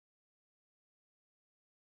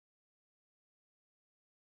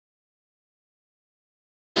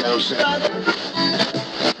Ladies and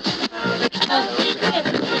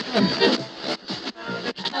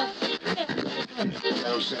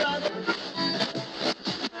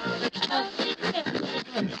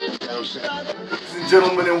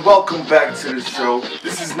gentlemen, and welcome back to the show.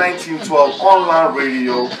 This is 1912 Online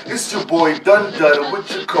Radio. It's your boy Dun Dutta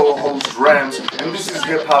with your co-host Rams, and this is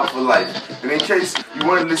Hip Hop for Life. And in case you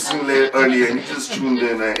weren't listening earlier and you just tuned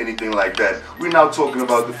in or anything like that, we're now talking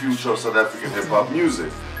about the future of South African hip hop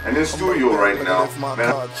music. And in studio right now,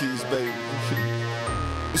 man.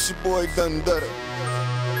 It's your boy Dun Dutta.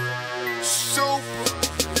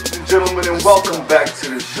 Gentlemen, and welcome back to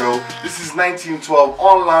the show. This is 1912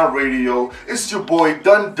 Online Radio. It's your boy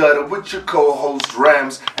Dun Dutta with your co-host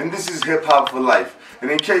Rams, and this is Hip Hop for Life. And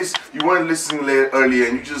in case you weren't listening earlier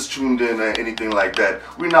and you just tuned in or anything like that,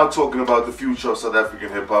 we're now talking about the future of South African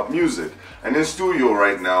hip hop music. And in studio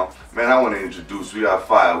right now, man, I want to introduce. We got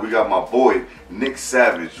fire. We got my boy Nick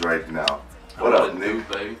Savage right now. What up, Nick?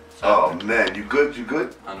 Baby? Oh man, you good? You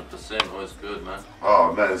good? 100%, always good, man.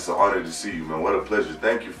 Oh man, it's an honor to see you, man. What a pleasure.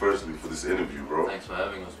 Thank you firstly for this interview, bro. Thanks for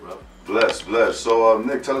having us, bro. Bless. So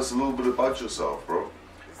Nick, tell us a little bit about yourself, bro.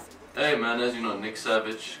 Hey man, as you know, Nick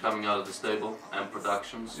Savage, coming out of the stable and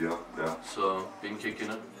Productions. Yeah. So, been kicking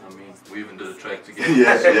it. I mean, we even did a track together.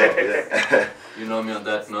 yeah. You know me on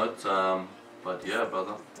that note. But yeah,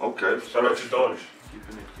 brother. Okay. Shout out to Don.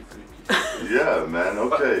 Keeping it. Yeah, man,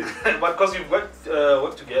 okay. But because you've worked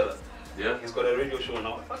together. Yeah. He's got a radio show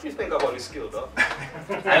now. What do you think about his skill, dog?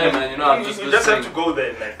 Hey man, you know, I'm just You just have to go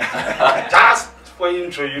there, man. Just for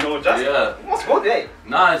intro, you know, just yeah. You must go there.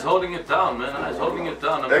 Nah, he's holding it down, man. He's holding it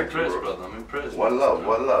down. I'm Thank impressed, you, bro. brother. I'm impressed. One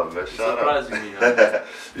love, man. Shout out. Surprising me, man.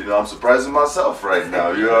 You know, I'm surprising myself right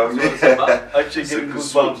now, you know what I mean? That's what it's about. Actually getting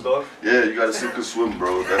goosebumps, dog. Yeah, you gotta sink or swim,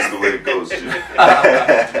 bro. That's the way it goes.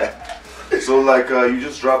 So, like, you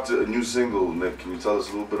just dropped a new single, Nick. Can you tell us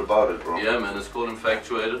a little bit about it, bro? Yeah, man, it's called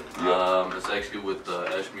Infatuated. Yeah. It's actually with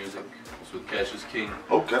Ash Music. It's with Cassius King.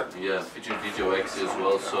 Okay. Yeah, featuring DJ X as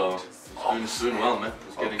well. So it's doing well, man.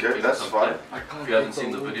 It's getting that's some fine. play. If you haven't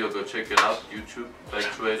seen the video, go check it out. YouTube,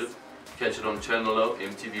 Infatuated. Catch it on Channel O,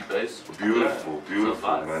 MTV Base. Beautiful,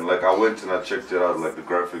 vibe. man. Like, I went and I checked it out. Like, the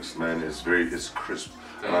graphics, man, it's crisp.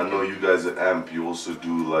 And I know you guys at AMP, you also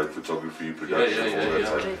do like photography, production, all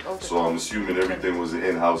that type. So I'm assuming everything was an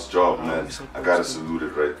in-house job, man. I gotta salute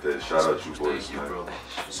it right there. Shout out you boys, Thank you, man. bro.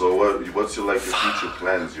 So what's your future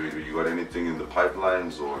plans? You got anything in the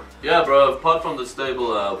pipelines or? Yeah, bro. Apart from the stable,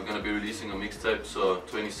 we're gonna be releasing a mixtape. So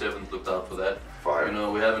 27th, look out for that. Fire. You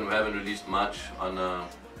know, we haven't released much on a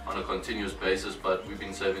continuous basis, but we've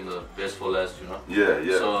been saving the best for last, you know. Yeah.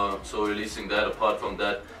 So we're releasing that. Apart from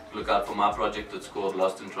that, look out for my project. It's called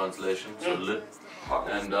Lost in Translation. So lit.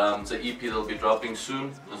 And it's an EP that'll be dropping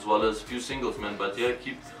soon, as well as a few singles, man. But yeah,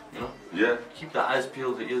 keep the eyes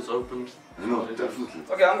peeled, the ears open. No, definitely.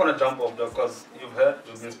 Okay, I'm gonna jump off there because we've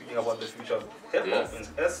been speaking about the future of hip hop in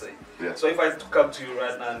SA. Yeah. So if I come to you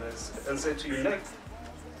right now and say to you, Nick,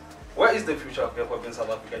 where is the future of hip hop in South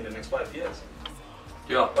Africa in the next 5 years?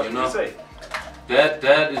 Yeah, What do you say? That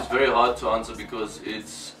is very hard to answer because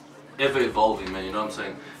it's ever evolving, man. You know what I'm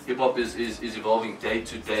saying? Hip hop is evolving day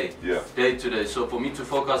to day. Yeah. Day to day. So for me to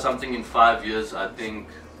forecast something in 5 years, I think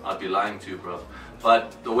I'd be lying to you, bro.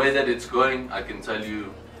 But the way that it's going, I can tell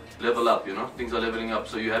you, level up. You know, things are leveling up.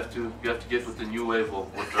 So you have to get with the new wave or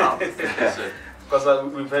drown. Because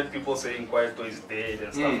we've heard people saying Kwaito is dead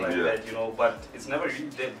and stuff like that, you know, but it's never really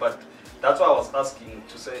dead. But that's why I was asking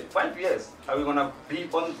to say, 5 years, are we gonna be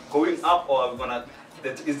on going up, or are we gonna?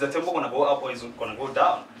 Is the tempo gonna go up or is it gonna go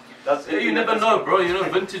down? That's you never know, bro. You know,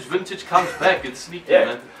 vintage comes back. It's sneaky,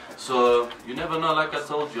 man. So you never know. Like I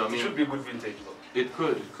told you, I mean, it should be a good vintage, though. It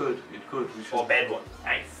could. We should. Or bad one.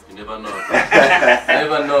 Nice. You never know.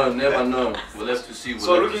 never know. We'll have to see.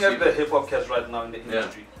 So looking at the hip hop cats right now in the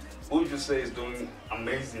industry, who would you say is doing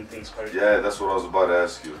amazing things currently? Yeah, that's what I was about to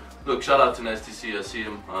ask you. Look, shout out to Nasty C. I see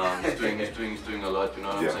him. He's doing a lot. You know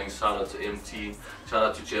what I'm saying? Shout out to MT. Shout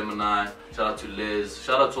out to Gemini. Shout out to Les.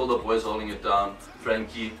 Shout out to all the boys holding it down.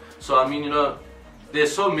 Frankie. So I mean, you know,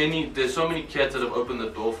 there's so many cats that have opened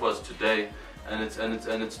the door for us today, and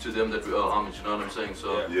it's to them that we owe homage. You know what I'm saying?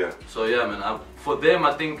 So So yeah, man. For them,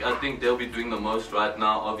 I think they'll be doing the most right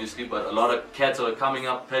now, obviously. But a lot of cats that are coming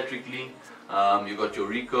up. Patrick Lee. You got your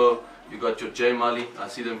Rico. You got your J Mali. I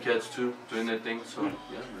see them cats too doing their thing. So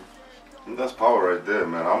yeah, man. That's power right there,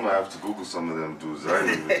 man. I'm gonna have to Google some of them dudes. I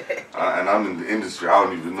ain't even, and I'm in the industry. I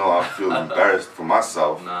don't even know. I feel embarrassed for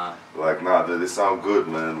myself. Nah. Like, nah, they sound good,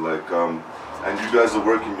 man. Like, And you guys are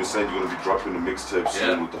working, you're saying you're going to be dropping the mixtape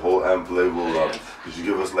soon with the whole AMP label. Did you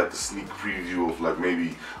give us like the sneak preview of like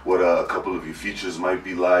maybe what a couple of your features might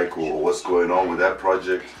be like, or what's going on with that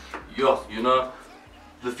project? Yeah, you know,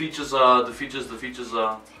 the features are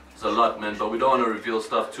it's a lot, man, but we don't want to reveal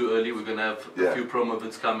stuff too early. We're gonna have a few promo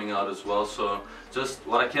bits coming out as well, so just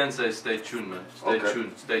what I can say is stay tuned, man.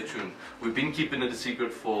 Stay tuned. We've been keeping it a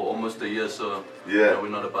secret for almost a year, so you know, we're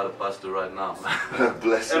not about to bust it right now.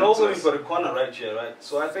 Bless and also we've got a corner right here, right?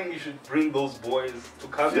 So I think you should bring those boys to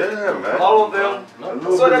come. Yeah, man. All of them,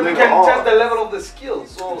 so that we can test the level of the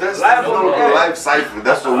skills. So that's live on the air. Live cypher.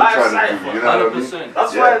 That's what we're trying to do. You know what I mean?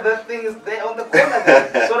 That's why that thing is there on the corner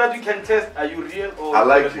there, so that you can test, are you real or I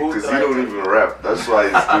like it because you don't even rap. That's why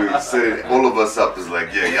it's setting all of us up. Is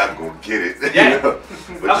like, yeah, y'all gonna get it. Yeah. You know?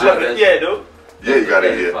 But though. Yeah, you gotta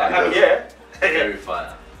hear. Very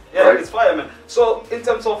fire. Yeah, right? It's fire, man. So, in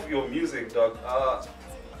terms of your music, dog,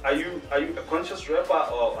 are you a conscious rapper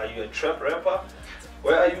or are you a trap rapper?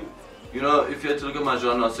 Where are you? You know, if you had to look at my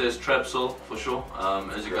genre, I'd say it's trap soul for sure.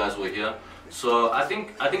 As you guys will hear. So I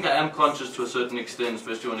think I am conscious to a certain extent,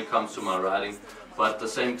 especially when it comes to my writing. But at the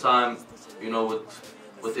same time, you know,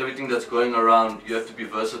 with everything that's going around, you have to be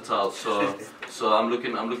versatile. So I'm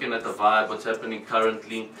looking at the vibe, what's happening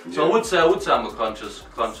currently. So I would say I'm a conscious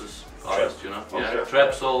artist, you know. Yeah,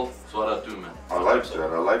 trap soul is what I do, man. I like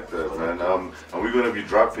that, man. And we're gonna be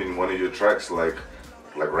dropping one of your tracks like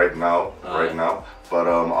right now. But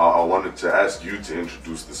I wanted to ask you to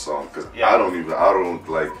introduce the song because I don't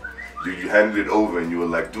like. You handed it over and you were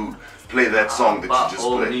like, dude, play that song that you just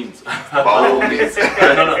played. By all means.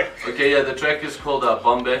 No. Okay, yeah, the track is called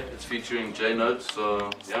Bombay. It's featuring J Note. So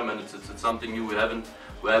yeah, man, it's something new. We haven't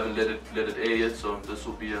let it air yet. So this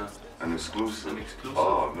will be an exclusive.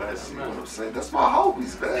 Oh man, see what I'm saying? That's my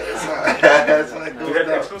homies, man. That's how it goes. We had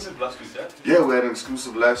an exclusive last week, yeah? Yeah, we had an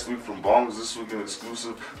exclusive last week from Bongs. This week an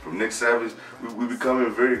exclusive from Nick Savage. We becoming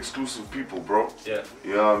very exclusive people, bro. Yeah.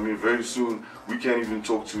 You know what I mean? Very soon we can't even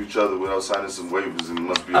talk to each other without signing some waivers, and it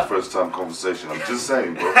must be a first-time conversation. I'm just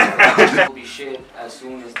saying, bro. It will be shared as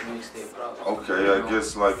soon as the mixtape drops. Okay, I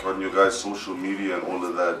guess like on your guys' social media and all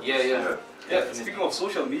of that. Yeah. Speaking of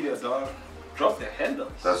social media, dog. Drop the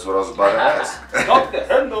handles. That's what I was about to ask. Drop the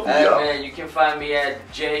handles. Man, you can find me at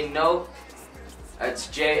JayNote. That's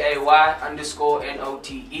JAY_NOTE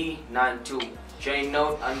 92.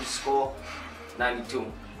 JayNote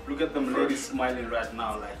 _92. Look at them ladies smiling right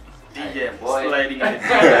now, like DM sliding in the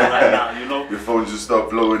right now, you know. Your phone just start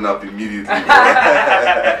blowing up immediately.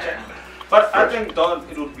 But I think, Don,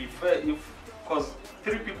 it would be fair if, because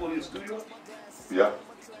 3 people in the studio. Yeah.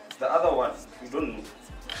 The other one, we don't know.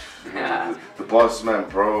 The boss man,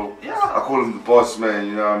 bro. Yeah. I call him the boss man,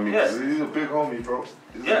 you know what I mean? Yes. He's a big homie, bro.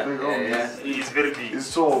 He's a big homie. Yeah. He's very big.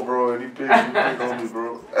 He's tall, bro, and he's big homie,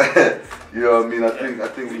 bro. You know what I mean? I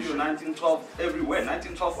think we should. 1912 everywhere.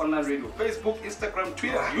 1912 online radio. Facebook, Instagram,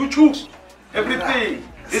 Twitter, YouTube. Everything.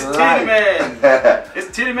 It's Tilly Man. It's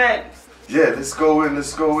Tilly Man. Yeah, let's go in.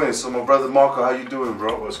 So my brother Marco, how you doing,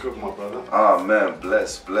 bro? What's good, my brother? Ah, man,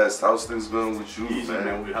 blessed. How's things going with you, Easy,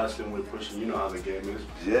 man? We hustling, we're pushing. You know how the game is.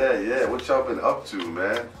 Yeah. What y'all been up to,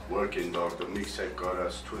 man? Working, dog. The mixtape got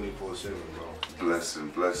us 24/7, bro.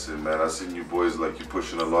 Blessing, man. I seen you boys like you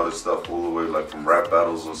pushing a lot of stuff all the way, like from rap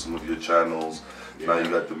battles on some of your channels. Yeah. Now you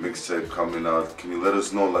got the mixtape coming out. Can you let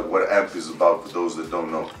us know like what AMP is about for those that don't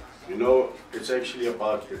know? You know, it's actually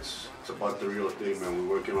about it's about the real thing, man.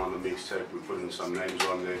 We're working on the mixtape. We're putting some names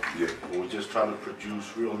on there. Yeah. And we're just trying to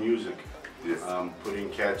produce real music. Yeah. Putting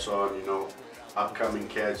cats on, you know, upcoming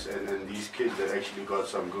cats, and these kids that actually got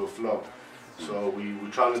some good flow. So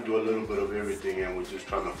we're trying to do a little bit of everything, and we're just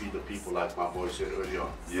trying to feed the people, like my boy said earlier.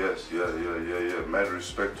 Yes, yeah. Mad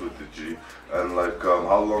respect with the G. And like,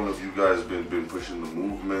 how long have you guys been pushing the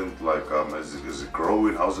movement? Like, is it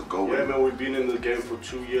growing? How's it going? Yeah, man, we've been in the game for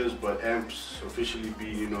 2 years, but AMP's officially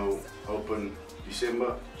been, you know, open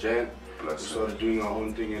December, Jan. We started doing our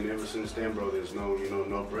own thing, and ever since then, bro, there's no, you know,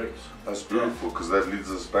 no breaks. That's beautiful, because that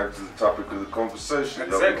leads us back to the topic of the conversation.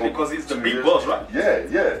 Exactly, because he's the big boss, right?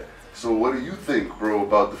 Yeah. So what do you think, bro,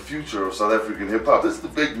 about the future of South African hip-hop? This is the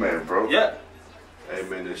big man, bro. Yeah. Hey,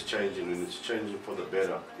 man, it's changing, and it's changing for the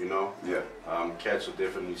better, you know? Yeah. Cats are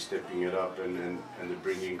definitely stepping it up, and they're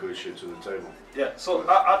bringing good shit to the table. Yeah, so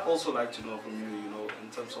I'd also like to know from you, you know, in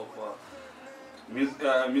terms of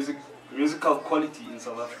musical quality in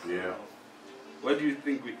South Africa. Yeah. Where do you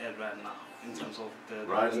think we're at right now, in terms of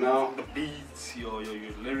the beats, your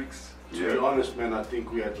lyrics? To be honest, man, I think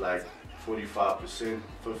we're at like 45%,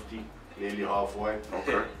 50, nearly halfway.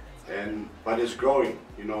 Okay. But it's growing,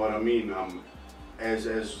 you know what I mean? As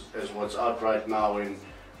what's out right now in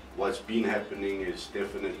what's been happening is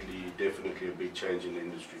definitely a big change in the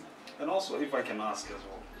industry. And also, if I can ask as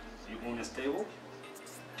well, you own a stable?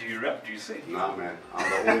 Do you rap? Do you sing? Nah, man, I'm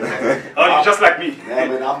the oil of Oh, you're just like me. yeah,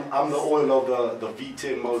 man, I'm the oil of the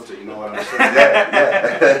V10 motor, you know what I'm saying?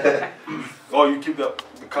 Yeah. Oh, you keep the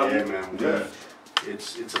car? Yeah, man. Yeah.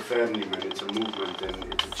 It's a family, man. It's a movement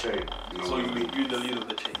and it's a chain. You know So what I mean? you're the lead of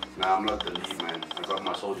the chain? Nah, I'm not the lead, man. I got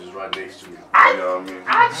my soldiers right next to me. You know what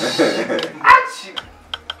I mean?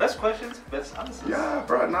 Best questions, best answers. Yeah,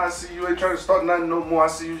 bro. Now I see you ain't trying to start nothing no more. I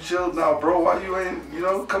see you chilled now, bro. Why you ain't, you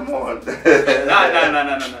know, come on.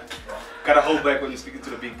 Nah. Gotta hold back when you're speaking to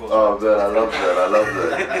the big boss. Oh, man, I love that. I love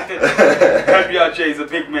that. Can't be out Jay, he's a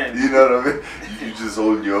big man. You know what I mean? You just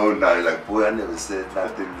hold your own now. You're like, boy, I never said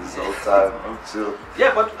nothing this whole time. I'm chill.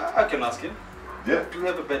 Yeah, but I can ask him. Yeah. Do you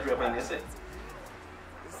have a bad rapper in SA?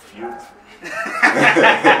 Few.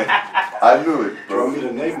 I knew it, Do you want bro. me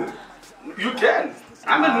to name them? You can.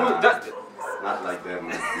 I mean, that. Not like that,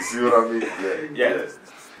 man. You see what I mean? Yeah.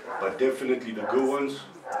 But definitely the good ones.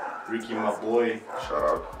 Ricky, my boy.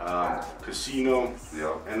 Shout out. Casino.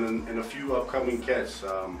 Yeah. And a few upcoming cats.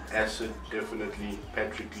 Acid, definitely.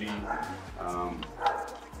 Patrick Lee.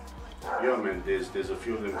 Yeah, man, there's a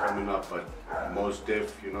few of them coming up, but Mos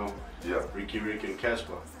Def, you know. Yeah. Ricky Rick and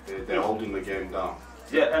Casper. They're holding the game down.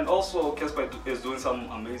 Yeah, and also Casper is doing some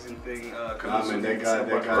amazing thing. Nah, man, that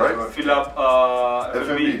guy's Right. got Fill up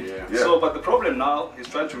FMB. yeah. So, but the problem now, he's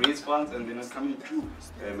trying to raise funds and they're not coming through.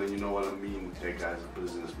 Yeah, man, you know what I mean? That guy's a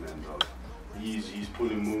businessman, dog. He's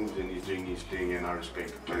pulling moves and he's doing his thing, and I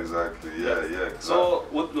respect it. Exactly. Yeah. So,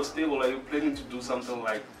 with your stable, are you planning to do something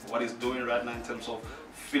like what he's doing right now in terms of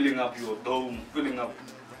filling up your dome, filling up,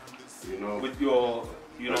 You know, with your,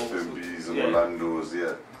 you know, FMBs and yeah. Orlando's,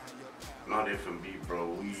 yeah. not FMB, bro.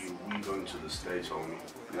 We going to the States, homie.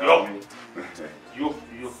 You know what I mean? you.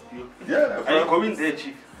 Yeah, Are you bro. going there,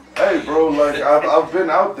 Chief? Hey, bro, like, I've been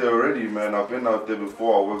out there already, man. I've been out there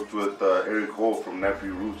before. I worked with Eric Hall from Nappy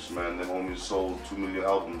Roots, man. Them homies sold 2 million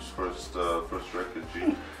albums first record,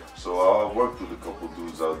 G. So I've worked with a couple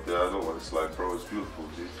dudes out there. I know what it's like, bro. It's beautiful,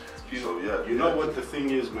 G. So, yeah. You know what the thing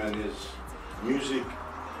is, man, is music,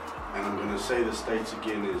 and I'm gonna say the States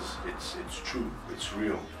again, is it's true, it's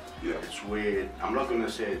real. Yeah. It's where, I'm not gonna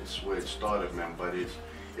say it's where it started, man, but it's,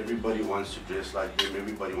 everybody wants to dress like them,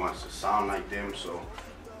 everybody wants to sound like them, so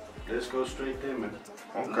let's go straight there, man.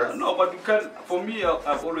 Okay. No, but you can. For me,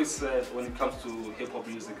 I've always said when it comes to hip hop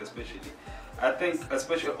music, especially, I think,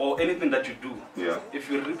 especially or anything that you do, Yeah. if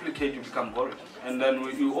you replicate, you become boring, and then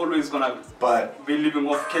you always gonna But be living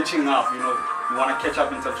off catching up. You know, you wanna catch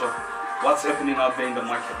up in terms of what's happening out there in the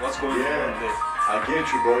market, what's going on there. I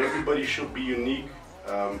get you, bro. Everybody should be unique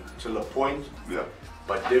to the point. Yeah.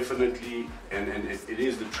 But definitely, and it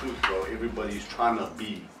is the truth, bro. Everybody's trying to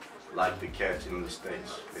be like the cats in the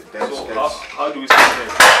States. So how do we start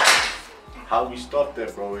that? How we stop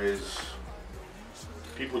that, bro, is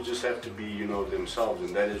people just have to be, you know, themselves,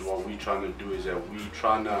 and that is what we trying to do. Is that we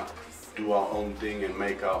trying to do our own thing and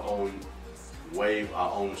make our own wave,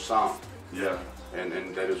 our own sound, Yeah. and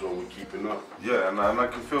that is what we're keeping up. Yeah, and I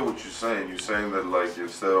can feel what you're saying. You're saying that, like,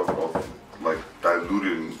 instead of like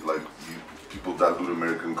diluting, like, people dilute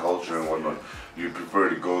American culture and whatnot, you prefer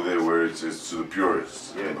to go there where it's to the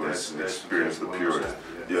purists. Yeah, you know, that's experience the exactly what I'm purists.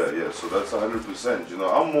 saying, Yeah. So that's 100%. You know,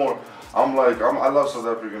 I love South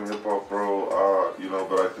African hip hop, bro. You know,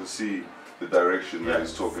 but I can see the direction that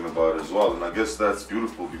he's talking about as well, and I guess that's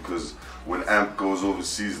beautiful because when AMP goes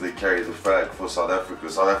overseas, they carry the flag for South Africa.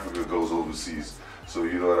 South Africa goes overseas. So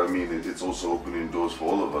you know what I mean? It's also opening doors for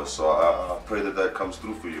all of us. So I pray that comes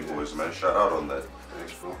through for you boys, man. Shout out on that.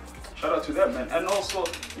 Thanks, bro. Shout out to them, man. And also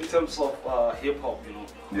in terms of hip hop, you know,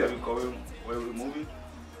 where we're going, where we're moving.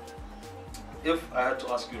 If I had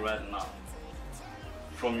to ask you right now,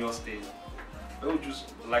 from your stage, where would you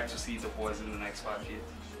like to see the boys in the next 5 years?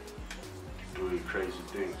 Doing crazy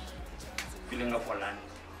things. Filling up Orlando.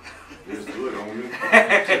 Let's do it, homie.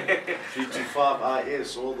 325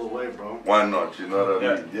 IS all the way, bro. Why not? You know what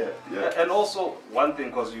I mean? Yeah. And also one thing,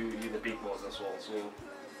 because you're the big boss as well. So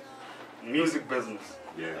music business.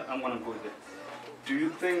 Yeah. I'm gonna go there. Do you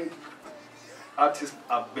think artists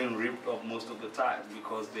are being ripped off most of the time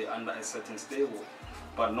because they're under a certain stable?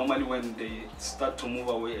 But normally when they start to move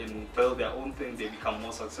away and build their own thing, they become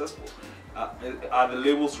more successful. Are the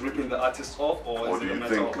labels ripping the artists off, or do is it a you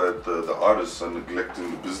matter think of... that the artists are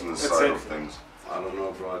neglecting the business side of things? I don't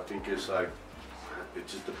know, bro. I think it's like, it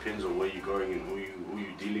just depends on where you're going and who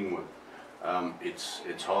you're dealing with.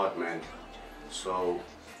 It's hard, man. So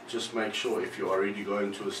just make sure if you're already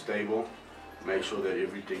going to a stable, make sure that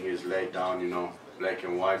everything is laid down, you know, black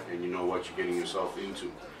and white, and you know what you're getting yourself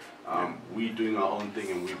into. We doing our own thing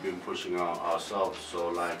and we've been pushing ourselves. So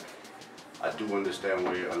like, I do understand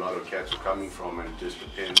where a lot of cats are coming from, and it just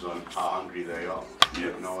depends on how hungry they are. Yeah.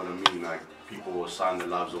 You know what I mean? Like, people will sign their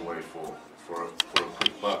lives away for a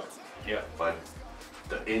quick buck. Yeah. But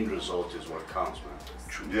the end result is what counts, man.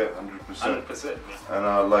 Yeah, 100%. 100%.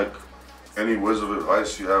 And like, any words of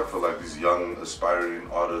advice you have for like these young aspiring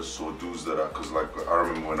artists or dudes that are, cause like I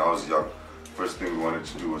remember when I was young, first thing we wanted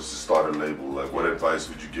to do was to start a label. Like, what advice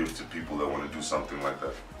would you give to people that want to do something like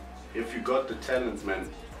that? If you got the talent, man,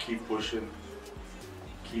 keep pushing,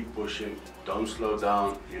 don't slow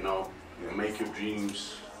down, you know, make your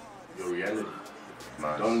dreams your reality.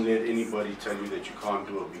 Nice. Don't let anybody tell you that you can't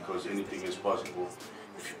do it, because anything is possible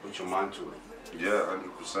if you put your mind to it. Yeah,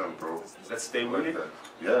 100%, bro. Let's stay Like winning. that.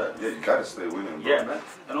 Yeah, you gotta stay winning, bro. Yeah, man.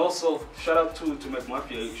 And also, shout out to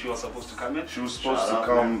McMafia. She was supposed to come in. She was supposed Shout to out,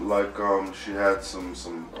 come, like, she had some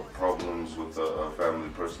problems with family,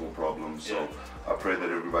 personal problems, so Yeah. I pray that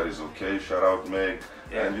everybody's okay. Shout out Meg.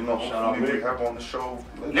 Yeah. And, you know, Shout out hopefully we Meg. have her on the show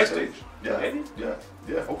Next stage. week. Yeah, Maybe. yeah,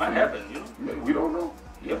 hopefully. Might happen, you know. We don't know.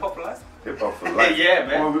 Hip hop for life. Hip hop for life. Yeah,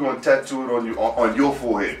 man. Or we're gonna tattoo it on you, on your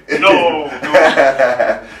forehead. No.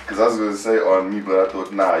 Because I was gonna say on me, but I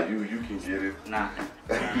thought, nah, you can get it. Nah.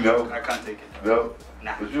 No. I can't take it. No.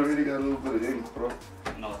 Nah. But you already got a little bit of ink, bro.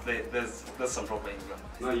 No, there's some proper English.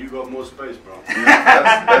 No, you got more space, bro.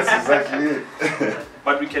 That's exactly it.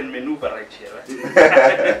 But we can maneuver right here,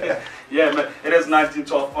 right? Yeah, man. It is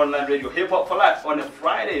 1912 online radio, hip hop for life on a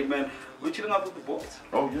Friday, man. We're chilling out with the boys.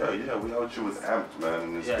 Oh yeah, we out here with Amped, man,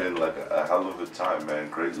 and it's Yeah. been like a hell of a time,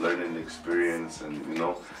 man. Great learning experience, and you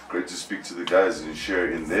know, great to speak to the guys and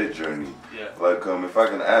share in their journey. Yeah. Like, if I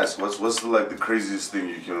can ask, what's the, like the craziest thing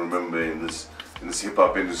you can remember in this hip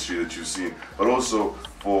hop industry that you've seen, but also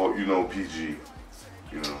for PG,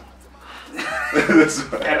 you know. That's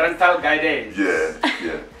right. A rental guy days. Yeah.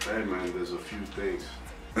 Hey, man, there's a few things.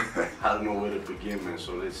 I don't know where to begin, man,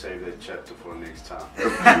 so let's save that chapter for next time.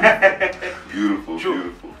 Beautiful, True.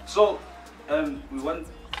 beautiful. So, we want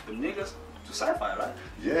the niggas to sci-fi, right?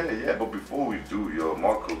 Yeah, but before we do,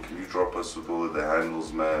 Marco, can you drop us with all of the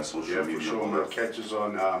handles, man, social Yeah, media, for sure, all man. that? Catch us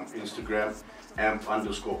on Instagram,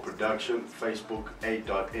 amp_production, Facebook,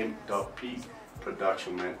 a.m.p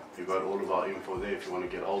production, man. We got all of our info there if you want to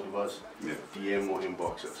get hold of us. Yeah. DM or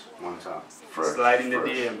inbox us one time. Fresh, Slide in the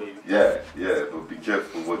fresh. DM, baby. Yeah, but be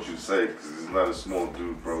careful what you say, because he's not a small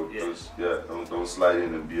dude, bro. Yeah. Just, don't slide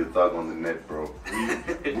in and be a thug on the net, bro.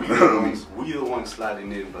 We the ones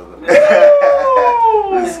sliding in, brother.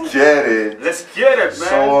 Let's get it. Let's get it, man.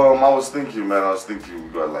 So, I was thinking, we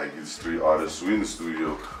got like these 3 artists, we in the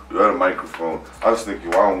studio, we got a microphone. I was thinking,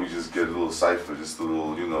 why don't we just get a little cypher, just a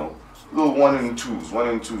little, little 1 and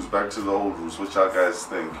 2s, back to the old roots. What y'all guys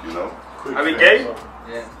think, Quick Are we fast. gay?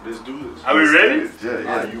 Yeah. Let's do this. Are we ready?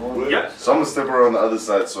 Yeah. You would? Yeah. So I'm gonna step around the other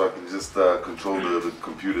side so I can just control the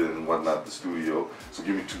computer and whatnot, the studio. So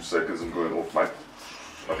give me 2 seconds. I'm going off mic.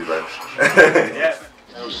 I'll be back. Yeah.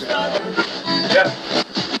 Yeah.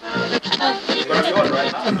 It's gonna be on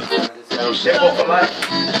right now. Hip hop for life.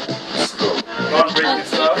 Let's go. Groundbreaking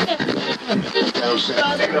stuff.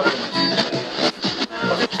 Take it up.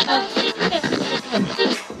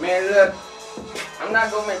 Man, look, I'm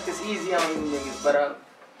not gonna make this easy on you niggas, but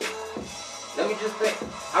let me just think.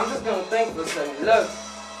 I'm just gonna think for a second. Look,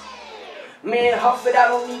 man, huff it, I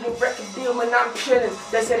don't need a record deal, man, I'm chillin'.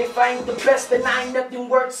 They said if I ain't the best, then I ain't nothing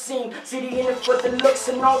worth seeing. City in it for the looks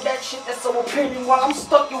and all that shit, that's so appealing. While I'm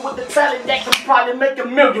stuck here with the talent that can probably make a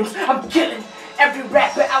millions, I'm killing. Every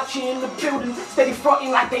rapper out here in the building, steady fronting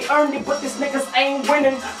like they earned it, but these niggas ain't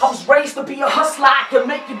winning. I was raised to be a hustler, I can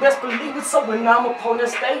make you best believe it. So when I'm up on the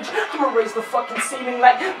stage, I'ma raise the fucking ceiling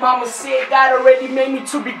like mama said. God already made me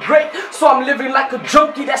to be great, so I'm living like a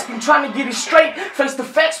junkie that's been trying to get it straight. Face the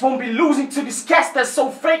facts, won't be losing to this cats that's so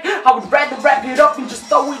fake. I would rather wrap it up and just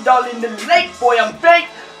throw it all in the lake. Boy, I'm fake.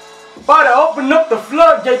 About to open up the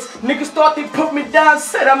floodgates. Niggas thought they put me down,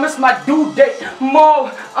 said I missed my due date. Mo,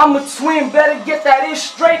 I'm a twin, better get that in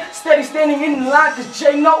straight. Steady standing in the line, cause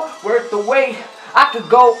J know worth the wait. I could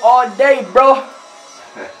go all day, bro.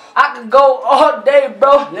 I could go all day,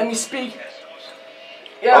 bro. Let me speak.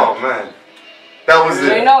 Yeah. Oh man, that was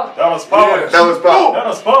J it. know. That was power. Yeah, that was power. That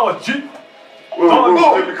was power, G.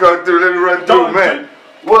 Let me come through. Let me run through, Don't man.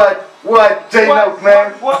 What? J-Note,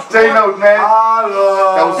 man. J-Note, man.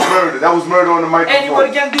 That was murder. That was murder on the microphone.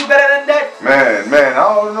 Anybody can do better than that? Man, I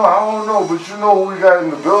don't know, but you know who we got in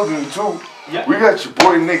the building too. Yeah. We got your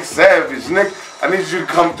boy Nick Savage. Nick, I need you to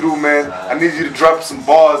come through, man. I need you to drop some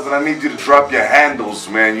bars, and I need you to drop your handles,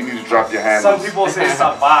 man. You need to drop your handles. Some people say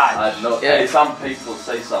savage. I know. Yeah. Hey, some people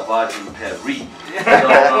say savage in Paris.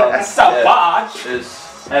 Savage.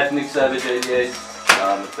 It's At Nick Savage 88.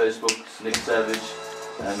 Facebook, Nick Savage.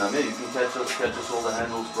 And yeah, you can catch us all the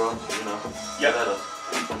handles, bro. You know. Yeah. Let us.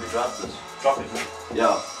 When we drop this. Drop it.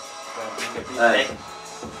 Yeah. Hey.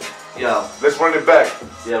 Yeah. Let's run it back.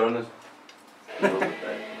 Yeah, run it.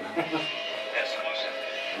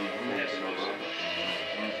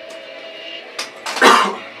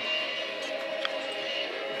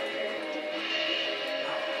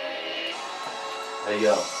 Hey,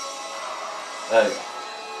 yo. Hey.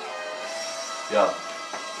 Yo.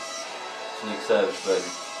 Nick Savage, baby.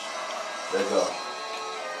 There you go.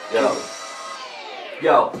 Yo.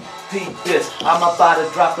 Yo, peep this, I'm about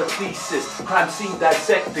to drop a thesis. Crime scene,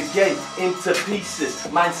 dissect the game into pieces.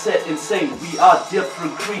 Mindset insane, we are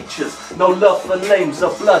different creatures. No love for lames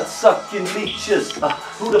or blood-sucking leeches.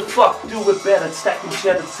 Who the fuck do it better? Stacking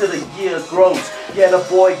cheddar till the year grows. Yeah, the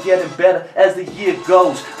boy getting better as the year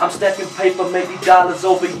goes. I'm stacking paper, maybe dollars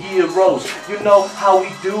over euros. You know how we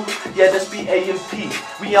do? Yeah, that's be A&P.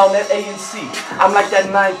 We on that A&C. I'm like that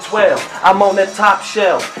 912. I'm on that top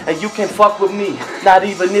shelf. And you can fuck with me. Not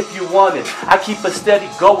even if you want it. I keep it steady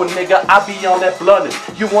going, nigga. I be on that blunted.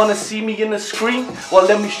 You wanna see me in the screen? Well,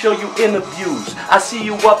 let me show you interviews. I see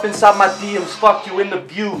you up inside my DMs. Fuck you in the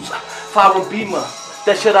views. Fire Beamer.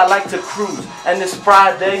 That shit I like to cruise. And this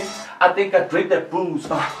Friday, I think I drink that booze.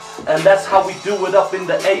 And that's how we do it up in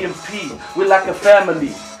the A&P. We like a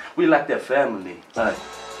family. We like that family.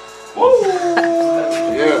 Woo!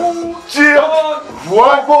 Yeah. Chill.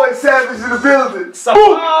 One boy Savage in the building.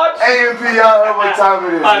 Support. A&P, y'all know what time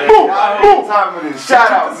it is, man. Y'all know what time it is.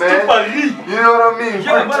 Shout out, man. You know what I mean?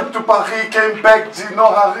 Yeah, Free trip to Paris, came back, G.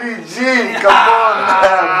 No Harry, G. Come on,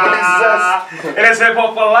 man. It is Hip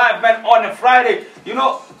Hop for Life, man, on a Friday. You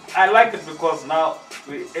know, I like it because now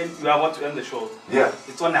we are about to end the show. Yeah.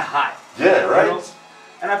 It's on a high. Yeah, right? You know?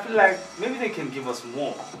 And I feel like maybe they can give us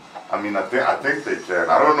more. I mean, I think they can.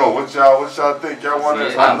 I don't know what y'all think. Y'all want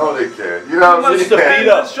to? Yeah. I know they can. You know what I'm saying?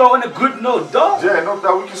 The show on a good note, dog. Yeah, no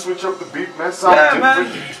doubt. We can switch up the beat, man. Sound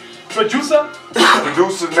different. Man. Producer,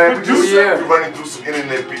 man. Producer. We're running through some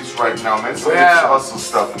internet beats right now, man. Some Wow. hustle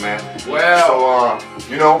stuff, man. Wow. So,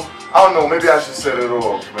 you know, I don't know. Maybe I should set it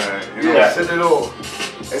off, man. You know? Yeah, set it off.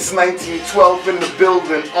 It's 1912 in the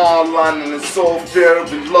building, online, and it's all fair.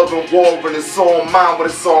 With love and war, and it's all mine, but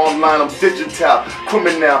it's all online. I'm digital,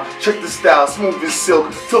 criminal. Check the style, smooth as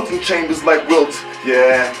silk, tilting chambers like wilt.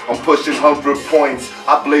 Yeah, I'm pushing 100 points.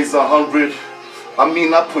 I blaze 100. I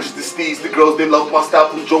mean, I push the steeds. The girls, they love my style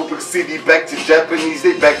from Joburg City back to Japanese.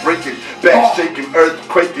 They back breaking, back shaking,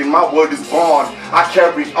 earthquaking. My word is born. I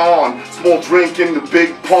carry on. Small drink in the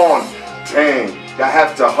big pond. Dang. I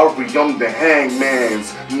have to hurry, I'm the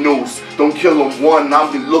hangman's noose. Don't kill them one,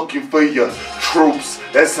 I'll be looking for your troops.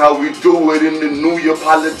 That's how we do it in the New Year.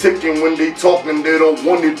 Politicking when they talking, they don't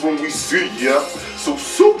want it when we see ya. So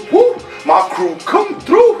soup, woo, my crew come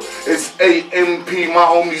through. It's A&P, my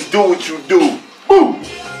homies, do what you do. Boo!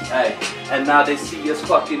 Hey, and now they see us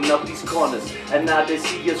fucking up these corners. And now they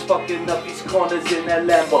see us fucking up these corners in that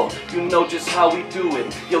Lambo. You know just how we do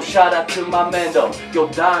it. Yo, shout out to my Mando. Yo,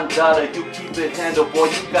 Don Dada, you keep it handled, boy,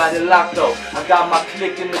 you got it locked though. I got my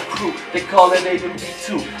clique in the crew, they call it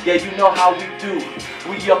A&P2. Yeah, you know how we do.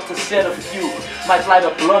 We up to set a few. Might light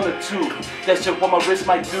a blunt or two. That shit what my wrist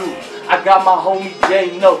might do. I got my homie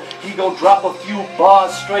Jay, no, he gon' drop a few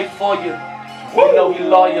bars straight for you. You know he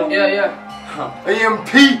loyal. Yeah, yeah.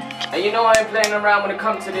 A&P! And you know I ain't playing around when it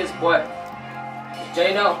comes to this, boy.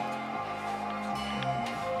 Jay, no.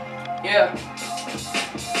 Yeah.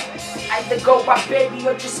 Either go by baby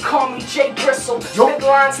or just call me Jay Bristle. Spit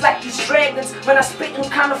lines like these dragons, man, I spittin'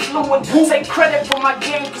 kinda fluent. Take credit for my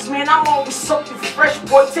game, cause man, I'm always something fresh,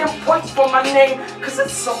 boy. 10 points for my name, cause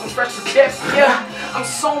it's something fresh to death, yeah. I'm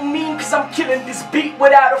so mean cause I'm killing this beat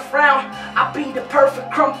without a frown. I be the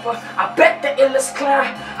perfect crumper, I bet the illest clown.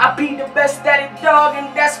 I be the best at it, dog,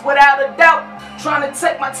 and that's without a doubt. Trying to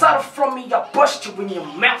take my title from me, I bust you in your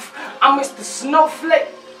mouth. I'm Mr. Snowflake,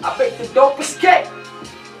 I bake the dopest cake.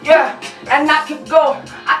 Yeah, and I can go,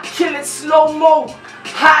 I kill it slow-mo.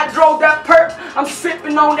 Hydro, that perp, I'm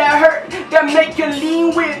sipping on that hurt. That make you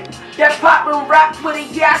lean with it, that pop and rock with it.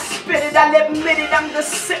 Yeah, I spit it, I'll admit it, I'm the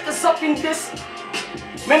sickest up in this.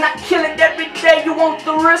 Man, I kill it every day, you want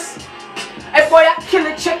the risk? Hey boy, I kill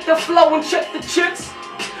it, check the flow and check the chicks.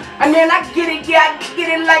 And then I get it, yeah, I get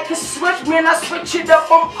it like a switch. Man, I switch it up,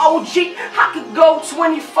 I'm OG. I could go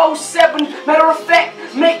 24/7, matter of fact,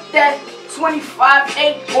 make that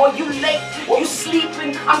 25/8, boy, you late, you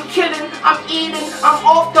sleeping, I'm killing, I'm eating, I'm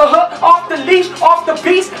off the hook, off the leash, off the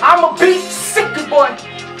beast, I'm a beast, sick boy.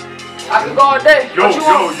 I can go all day. Yo.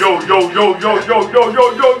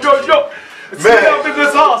 It's Man. up in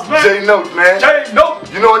this house, man. J-Note, man. J-Note.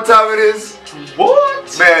 You know what time it is?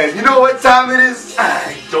 What? Man, you know what time it is?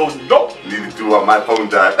 I don't know. Neither do I. My phone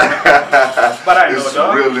died. But I know, it's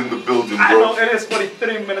dog. real in the building, bro. I know it is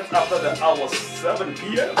 43 minutes after the hour 7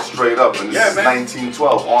 p.m. Straight up, and this is man.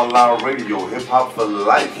 1912 online radio, hip hop for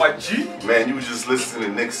life. My G. Man, you were just listening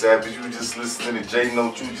to Nick Savage, you were just listening to J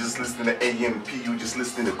Note, you were just listening to AMP, you were just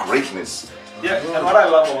listening to greatness. Yeah, and what I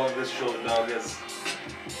love about this show, dog, is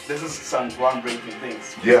this is some groundbreaking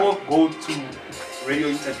things. Yeah. People go to radio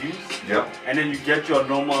interviews, Yeah. and then you get your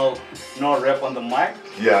normal, rap on the mic.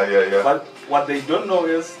 Yeah. But what they don't know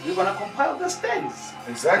is you're gonna compile these things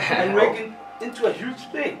Exactly. and bro. make it into a huge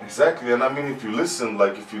thing. Exactly, and I mean, if you listen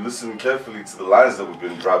carefully to the lines that have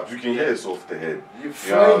been dropped, you can hear it's off the head. You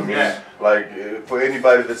know what I mean? Yeah. Like, for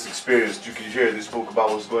anybody that's experienced, you can hear they spoke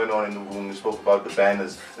about what's going on in the room, they spoke about the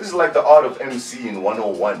banners. This is like the art of MC in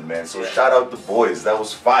 101, man. So shout out the boys, that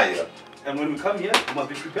was fire. And when we come here, you must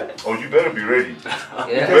be prepared. Oh, you better be ready. You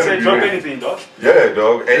Yeah. can say drop anything, dog. Yeah,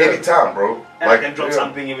 dog. At any time, bro. And I can drop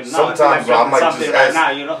something even now. Sometimes I I might just something ask. right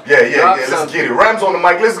now, you know. Yeah. Drop Let's something. get it. Rams on the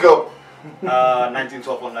mic. Let's go.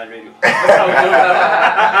 1912 online radio. That's how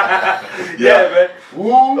we do it. Yeah, man.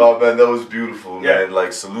 Woo. Oh man, that was beautiful, man. Yeah.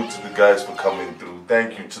 Like, salute to the guys for coming through.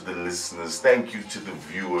 Thank you to the listeners. Thank you to the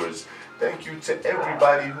viewers. Thank you to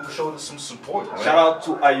everybody who showed us some support, man. Shout out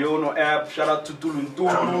to Iono app. Shout out to Tulu.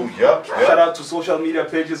 Yep. Shout out to social media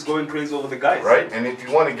pages going crazy over the guys. Right? And if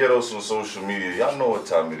you want to get us on social media, y'all know what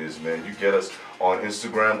time it is, man. You get us on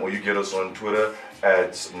Instagram or you get us on Twitter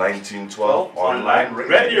at 1912 Online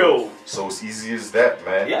Radio. So it's easy as that,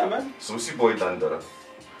 man. Yeah, man. So it's your boy Dandara.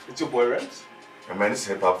 It's your boy Rems. And man, it's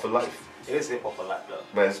hip hop for life. It is hip hop a lot, though.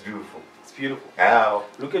 Man, it's beautiful. It's beautiful. Ow.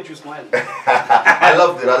 Look at you smiling. I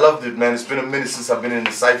loved it, man. It's been a minute since I've been in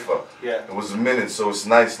the cypher. Yeah. It was a minute, so it's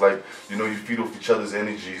nice, like, you know, you feed off each other's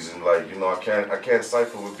energies, and like, you know, I can't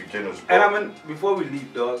cypher with beginners, bro. And I mean, before we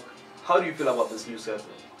leave, dog, how do you feel about this new setup?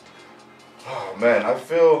 Oh man, I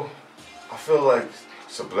feel like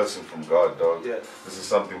it's a blessing from God, dog. Yeah. This is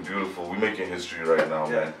something beautiful. We're making history right now,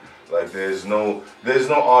 Yeah. man. Like, there's no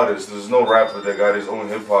artist, there's no rapper that got his own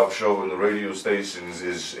hip hop show, and the radio stations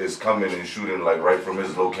is coming and shooting like right from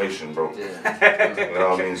his location, bro. Yeah. You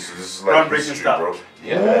know what I mean? So this is like Groundbreaking history, stuff. bro.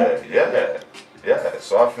 Yeah.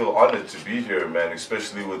 So I feel honored to be here, man,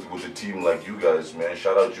 especially with a team like you guys, man.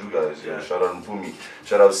 Shout out you guys, Yeah. Shout out Mpumi,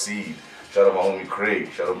 shout out Seed, shout out my homie Craig,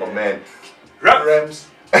 shout out my man Rems. Rams.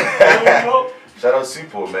 Shout out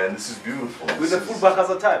Sipo, man. This is beautiful. With the full back as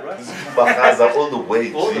a type, right? This is Bakaza all the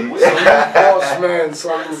way, All the G. way. Boss man,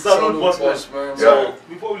 Salute, boss man. Yeah. So,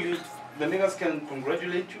 before we leave, the niggas can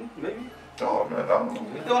congratulate you, maybe? Oh man, I don't know.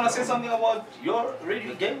 If they want to say something about your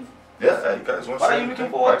radio game, Yeah, you guys want to what say are you looking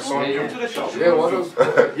forward to? Yeah. To the show. Yeah, what else?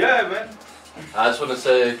 Yeah, man. I just want to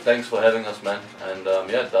say thanks for having us, man. And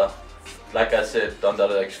like I said,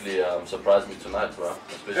 Dandara actually surprised me tonight, bro.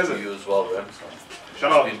 Is Especially it? you as well, bro. So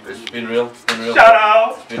Shout out. it's been real. It's been real. Shout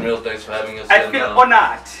out. It's been real. Thanks for having us. I and, feel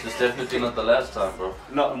honored. It's definitely not the last time, bro.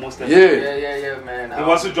 Not most definitely. Yeah, man. He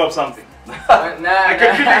wants to drop something.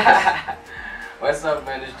 Nah. What's up,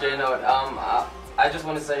 man? It's J Note. I just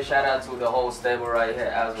want to say shout out to the whole stable right here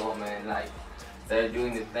as well, man. Like, they're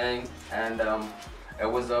doing the thing, and it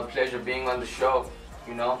was a pleasure being on the show.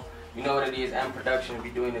 You know what it is. M Production be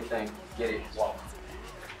doing the thing. Get it? Wow.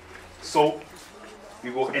 So, we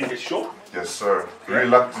will end the show. Yes, sir.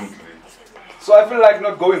 Reluctantly. So I feel like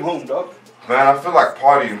not going home, dog. Man, I feel like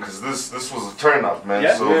partying because this was a turn up, man.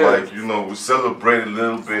 Yeah. So Yeah. like, you know, we celebrate a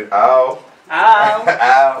little bit. Ow. Ow.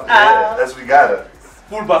 Ow. Yeah, that's we got it.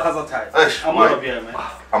 Full back as a type. Ush, I'm wait. out of here, man.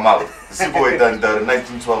 I'm out. It's your boy Dandara,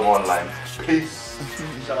 1912 Online. Peace.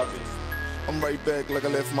 Shout out to you. I'm right back like I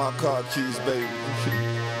left my car keys, baby.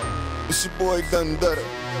 It's your boy Dandara.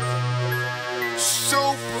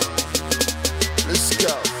 So, let's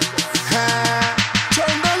go.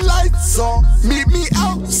 Turn the lights on, meet me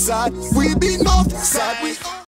outside. We be north side. We